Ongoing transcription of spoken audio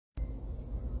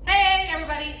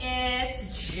everybody,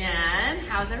 it's Jen.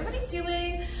 How's everybody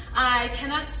doing? I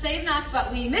cannot say enough, but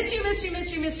we miss you, miss you,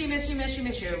 miss you, miss you, miss you, miss you,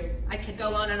 miss you. I could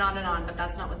go on and on and on, but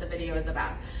that's not what the video is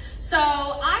about. So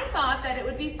I thought that it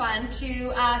would be fun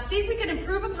to see if we could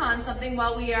improve upon something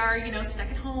while we are, stuck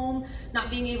at home, not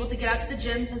being able to get out to the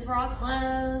gym since we're all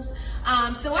closed.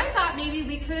 So I thought maybe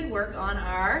we could work on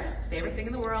our favorite thing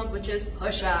in the world, which is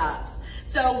push-ups.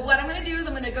 So what I'm gonna do is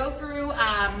I'm gonna go through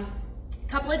a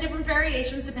couple of different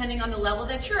variations depending on the level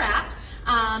that you're at,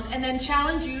 and then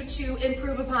challenge you to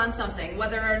improve upon something,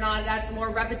 whether or not that's more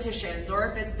repetitions or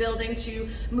if it's building to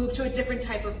move to a different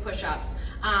type of push-ups,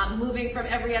 moving from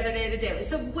every other day to daily.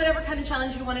 So whatever kind of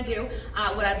challenge you want to do,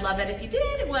 what I'd love it if you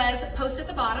did was post at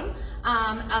the bottom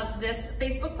of this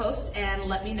Facebook post and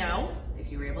let me know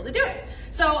if you were able to do it.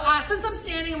 So since I'm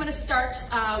standing, I'm going to start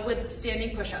with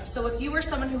standing push-ups. So if you are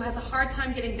someone who has a hard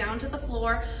time getting down to the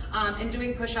floor and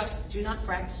doing push-ups, do not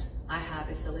fret. I have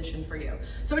a solution for you.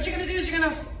 So what you're going to do is you're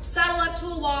going to saddle up to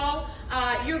a wall.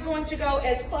 You're going to go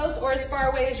as close or as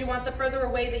far away as you want. The further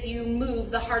away that you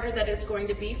move, the harder that it's going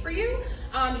to be for you.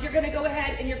 You're going to go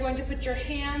ahead and you're going to put your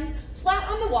hands flat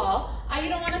on the wall. You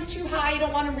don't want them too high. You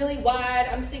don't want them really wide.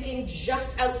 I'm thinking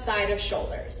just outside of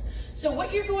shoulders. So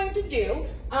what you're going to do, you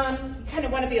kind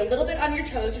of want to be a little bit on your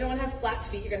toes. You don't want to have flat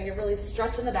feet. You're going to get really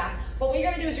stretched in the back. But what you're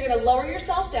going to do is you're going to lower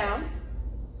yourself down.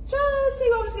 Just so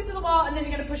you almost get to the wall, and then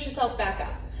you're going to push yourself back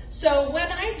up. So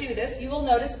when I do this, you will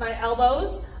notice my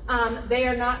elbows, they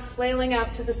are not flailing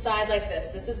out to the side like this.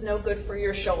 This is no good for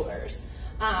your shoulders.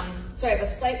 So I have a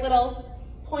slight little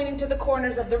pointing to the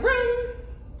corners of the room.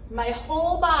 My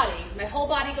whole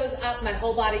body goes up, my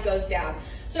whole body goes down.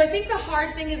 So I think the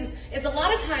hard thing is a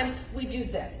lot of times we do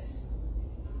this,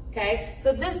 okay?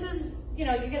 So this is, you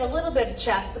get a little bit of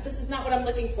chest, but this is not what I'm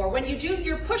looking for. When you do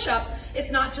your push-ups, it's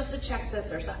not just a chest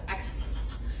exercise.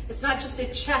 It's not just a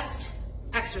chest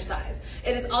exercise.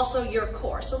 It is also your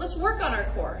core. So let's work on our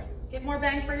core. Get more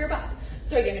bang for your buck.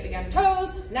 So you're gonna be on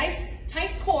toes, nice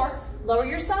tight core, lower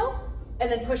yourself,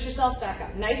 and then push yourself back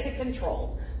up, nice and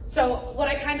controlled. So what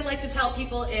I kind of like to tell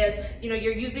people is, you're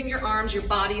using your arms, your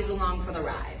body is along for the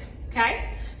ride, okay?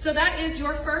 So that is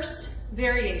your first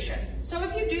variation. So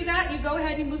if you do that, you go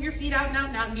ahead and move your feet out and out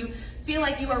and out, and you feel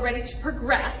like you are ready to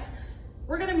progress,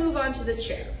 we're gonna move on to the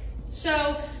chair.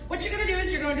 So what you're gonna do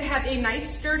is you're going to have a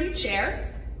nice sturdy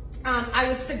chair. I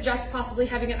would suggest possibly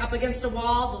having it up against a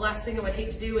wall. The last thing I would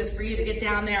hate to do is for you to get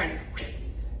down there and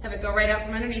have it go right out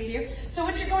from underneath you. So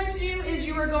what you're going to do is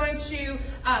you are going to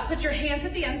put your hands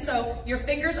at the end, so your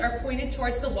fingers are pointed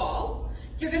towards the wall.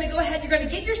 You're gonna go ahead, you're gonna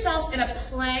get yourself in a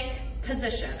plank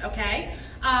position, okay?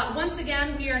 Once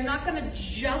again, we are not gonna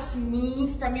just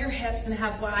move from your hips and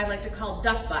have what I like to call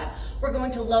duck butt. We're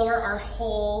going to lower our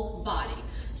whole body.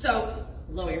 So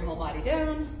lower your whole body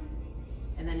down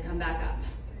and then come back up.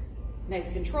 Nice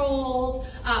and controlled.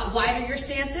 Wider your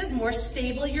stance is, more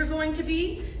stable you're going to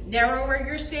be. Narrower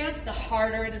your stance, the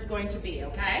harder it is going to be,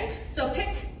 okay? So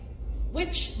pick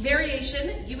which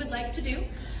variation you would like to do.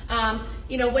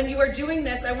 When you are doing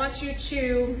this, I want you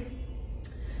to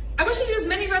do as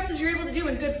many reps as you're able to do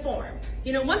in good form.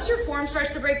 Once your form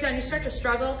starts to break down, you start to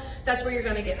struggle, that's where you're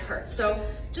gonna get hurt. So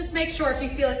just make sure if you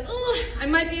feel like, oh, I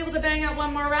might be able to bang out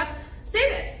one more rep,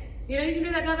 save it. You can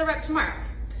do that another rep tomorrow.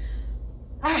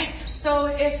 All right, so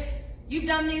if you've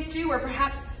done these two, or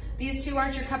perhaps these two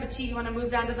aren't your cup of tea, you wanna move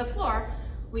down to the floor,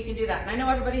 we can do that. And I know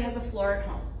everybody has a floor at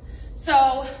home.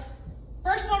 So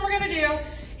first one we're gonna do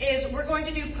is we're going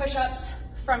to do push-ups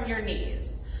from your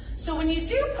knees. So when you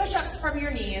do push-ups from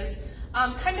your knees,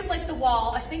 kind of like the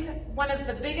wall, I think that one of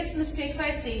the biggest mistakes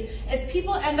I see is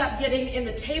people end up getting in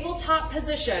the tabletop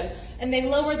position and they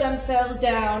lower themselves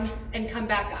down and come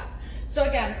back up. So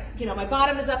again, my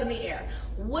bottom is up in the air.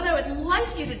 What I would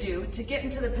like you to do to get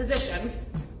into the position,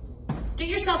 get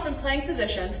yourself in plank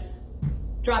position,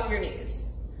 drop your knees.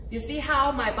 You see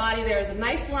how my body, there is a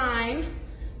nice line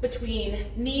between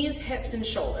knees, hips, and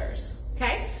shoulders,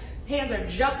 okay? Hands are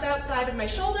just outside of my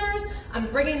shoulders.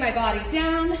 I'm bringing my body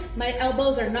down. My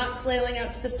elbows are not flailing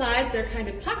out to the side. They're kind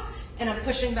of tucked, and I'm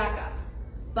pushing back up.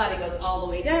 Body goes all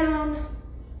the way down,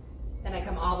 and I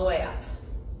come all the way up,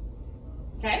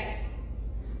 okay?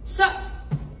 So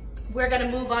we're gonna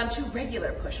move on to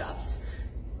regular push-ups.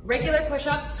 Regular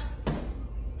push-ups,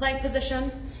 plank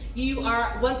position. You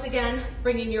are, once again,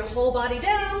 bringing your whole body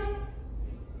down,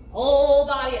 whole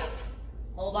body up,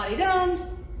 whole body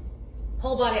down,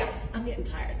 whole body up. I'm getting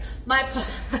tired.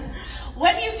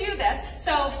 When you do this,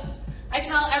 so I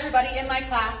tell everybody in my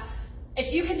class,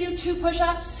 if you can do 2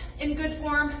 push-ups in good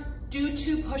form, do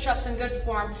 2 push-ups in good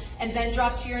form, and then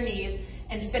drop to your knees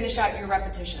and finish out your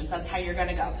repetitions. That's how you're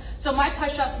gonna go. So my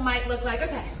push-ups might look like,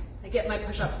 okay, I get my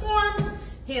push-up form,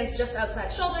 hands just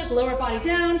outside shoulders, lower body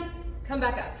down, come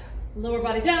back up. Lower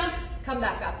body down, come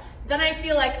back up. Then I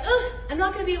feel like, ugh, I'm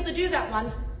not gonna be able to do that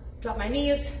one. Drop my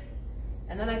knees,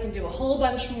 and then I can do a whole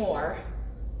bunch more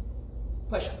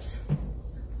push-ups.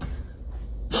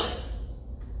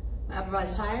 My upper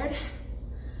body's tired.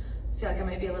 I feel like I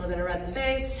might be a little bit of red in the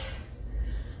face.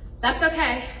 That's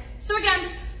okay. So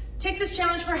again, take this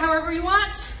challenge for however you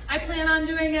want. I plan on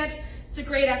doing it. It's a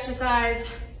great exercise.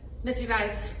 Miss you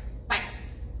guys.